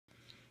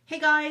Hey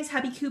guys,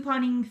 happy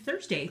couponing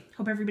Thursday.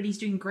 Hope everybody's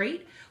doing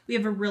great. We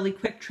have a really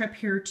quick trip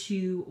here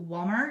to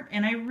Walmart,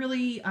 and I'm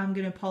going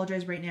to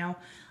apologize right now.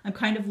 I'm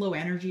kind of low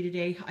energy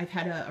today. I've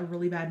had a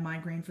really bad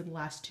migraine for the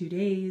last 2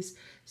 days,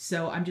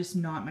 so I'm just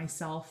not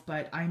myself,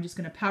 but I'm just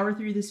going to power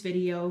through this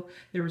video.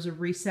 There was a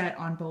reset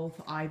on both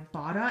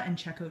Ibotta and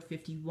Checkout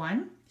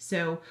 51,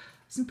 so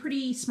some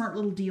pretty smart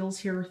little deals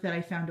here that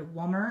I found at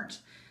Walmart.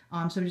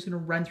 So I'm just going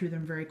to run through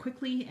them very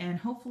quickly, and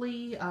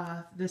hopefully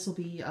this will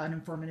be an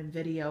informative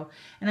video.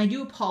 And I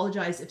do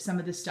apologize if some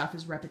of this stuff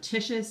is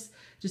repetitious.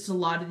 Just a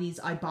lot of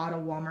these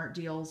Ibotta Walmart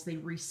deals, they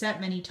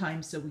reset many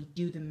times, so we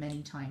do them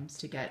many times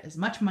to get as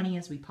much money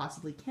as we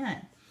possibly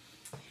can.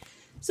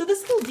 So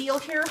this little deal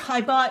here,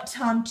 I bought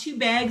 2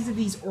 bags of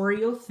these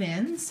Oreo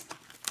thins,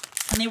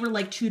 and they were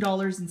like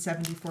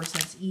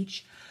 $2.74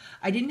 each.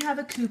 I didn't have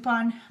a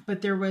coupon,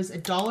 but there was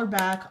 $1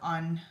 back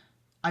on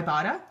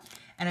Ibotta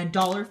and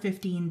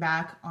 $1.15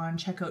 back on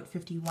Checkout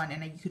 51,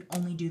 and you could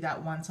only do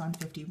that once on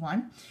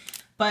 51.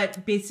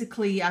 But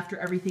basically, after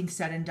everything's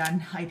said and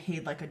done, I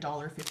paid like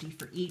 $1.50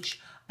 for each.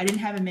 I didn't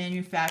have a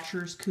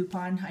manufacturer's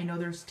coupon. I know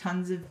there's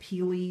tons of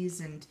Peelies,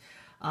 and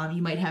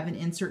you might have an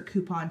insert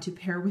coupon to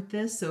pair with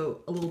this, so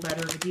a little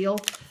better of a deal.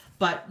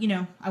 But, you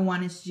know, I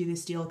wanted to do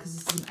this deal because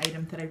this is an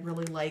item that I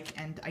really like,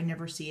 and I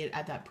never see it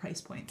at that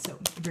price point. So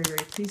I'm very,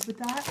 very pleased with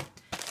that.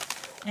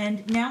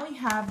 And now we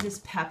have this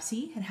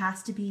Pepsi. It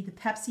has to be the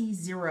Pepsi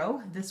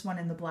Zero, this one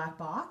in the black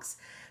box.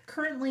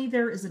 Currently,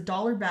 there is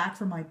 $1 back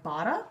from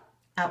Ibotta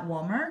at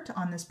Walmart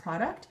on this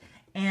product.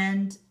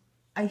 And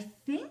I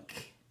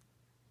think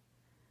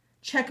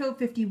Checkout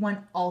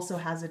 51 also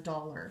has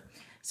 $1.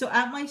 So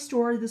at my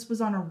store, this was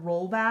on a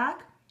rollback.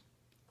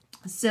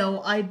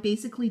 So I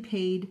basically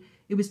paid,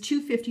 it was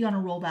 $2.50 on a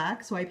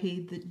rollback, so I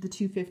paid the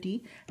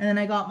 $2.50. And then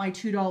I got my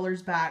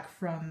 $2 back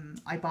from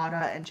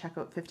Ibotta and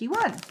Checkout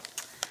 51.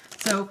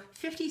 So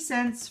 50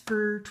 cents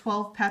for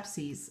 12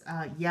 Pepsis.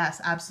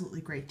 Yes,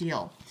 absolutely great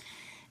deal.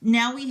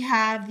 Now we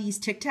have these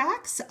Tic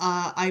Tacs.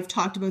 I've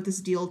talked about this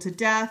deal to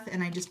death,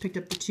 and I just picked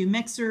up the 2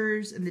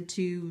 mixers and the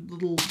 2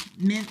 little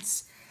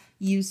mints.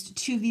 Used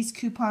 2 of these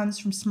coupons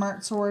from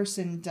Smart Source,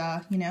 and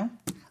you know,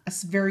 a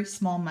very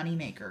small money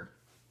maker.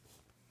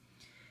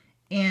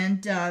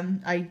 And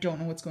I don't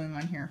know what's going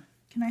on here.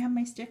 Can I have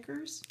my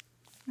stickers?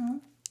 No.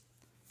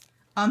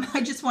 I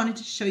just wanted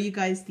to show you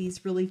guys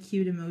these really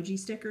cute emoji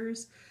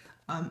stickers.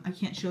 I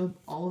can't show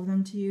all of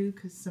them to you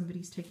because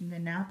somebody's taking a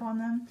nap on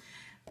them.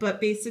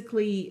 But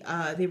basically,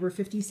 they were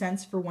 50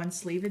 cents for 1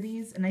 sleeve of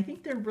these. And I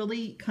think they're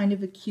really kind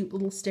of a cute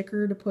little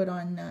sticker to put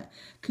on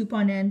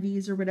coupon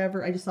envies or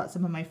whatever. I just thought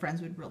some of my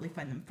friends would really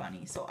find them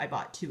funny. So I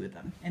bought 2 of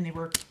them. And they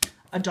were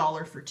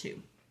 $1 for 2.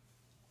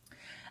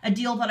 A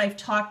deal that I've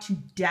talked to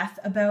death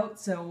about,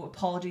 so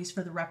apologies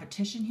for the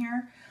repetition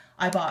here.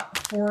 I bought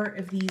 4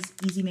 of these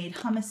Easy Made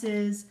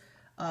hummuses.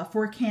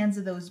 4 cans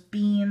of those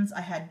beans.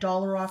 I had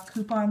 $1 off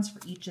coupons for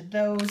each of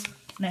those,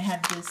 and I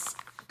had this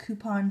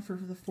coupon for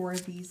the 4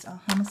 of these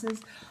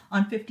hummuses.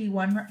 On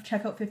 51,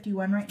 Checkout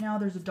 51 right now,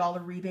 there's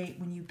 $1 rebate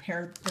when you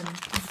pair them.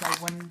 You buy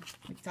one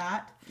like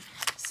that.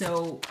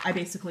 So I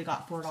basically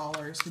got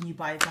 $4 when you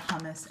buy the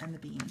hummus and the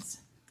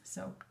beans.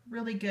 So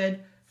really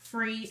good,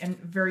 free, and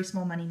very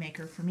small money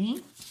maker for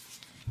me.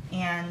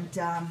 And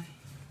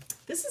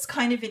this is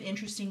kind of an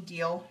interesting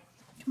deal.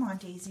 Come on,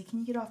 Daisy,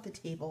 can you get off the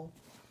table?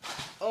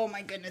 Oh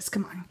my goodness,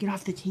 come on, get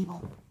off the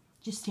table.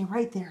 Just stay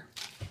right there.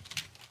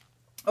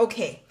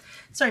 Okay,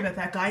 sorry about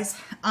that, guys.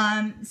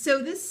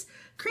 So this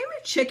cream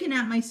of chicken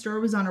at my store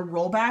was on a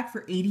rollback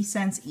for 80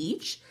 cents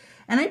each.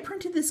 And I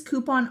printed this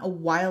coupon a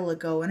while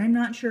ago, and I'm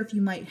not sure if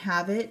you might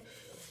have it.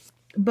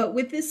 But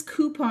with this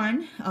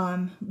coupon,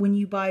 when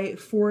you buy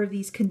 4 of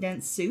these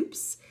condensed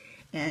soups,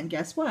 and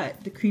guess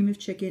what? The cream of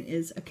chicken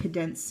is a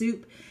condensed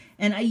soup.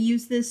 And I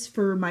use this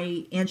for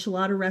my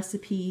enchilada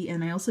recipe,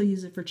 and I also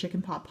use it for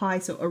chicken pot pie,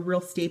 so a real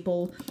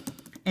staple.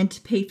 And to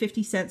pay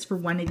 50 cents for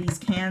 1 of these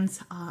cans,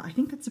 I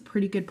think that's a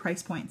pretty good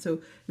price point. So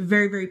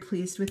very, very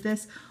pleased with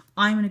this.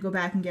 I'm going to go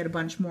back and get a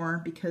bunch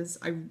more because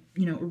a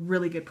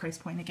really good price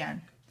point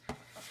again.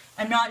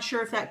 I'm not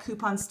sure if that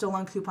coupon's still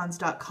on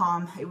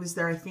coupons.com. It was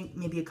there, I think,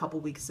 maybe a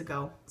couple weeks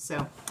ago.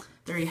 So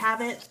there you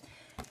have it.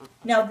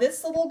 Now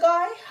this little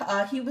guy,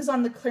 he was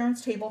on the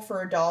clearance table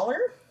for $1.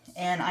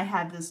 And I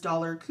had this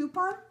 $1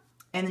 coupon,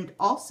 and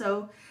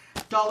also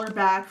 $1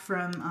 back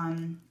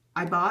from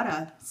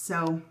Ibotta.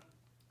 So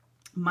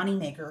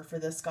moneymaker for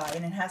this guy,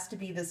 and it has to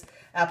be this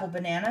apple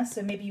banana.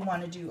 So maybe you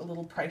want to do a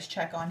little price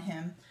check on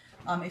him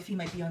if he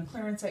might be on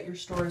clearance at your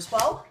store as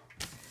well.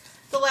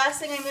 The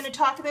last thing I'm going to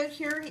talk about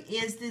here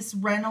is this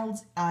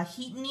Reynolds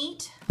Heat and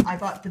Eat. I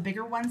bought the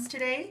bigger ones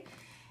today,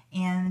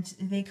 and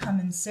they come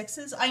in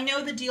 6s. I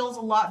know the deal's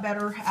a lot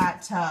better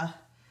at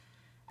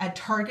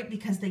Target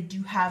because they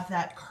do have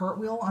that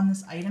cartwheel on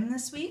this item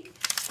this week.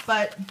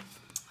 But,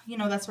 you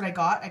know, that's what I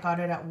got. I got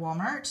it at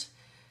Walmart.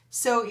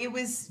 So it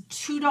was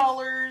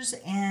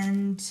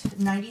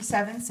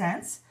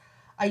 $2.97.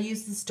 I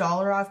used this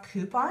 $1 off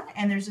coupon,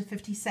 and there's a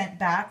 50 cent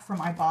back from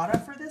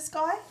Ibotta for this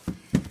guy.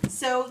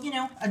 So, you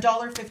know,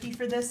 $1.50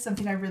 for this,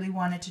 something I really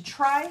wanted to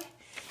try.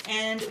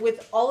 And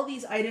with all of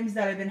these items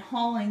that I've been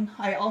hauling,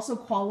 I also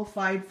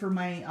qualified for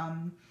my,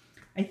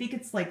 I think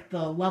it's like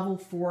the level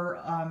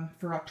 4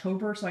 for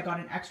October. So I got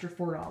an extra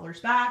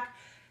 $4 back.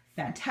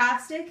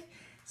 Fantastic.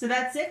 So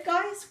that's it,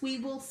 guys. We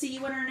will see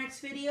you in our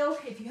next video.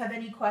 If you have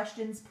any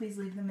questions, please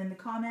leave them in the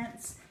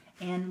comments.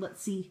 And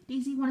let's see.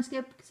 Daisy, you want to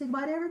say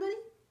goodbye to everybody?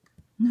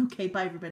 Okay, bye, everybody.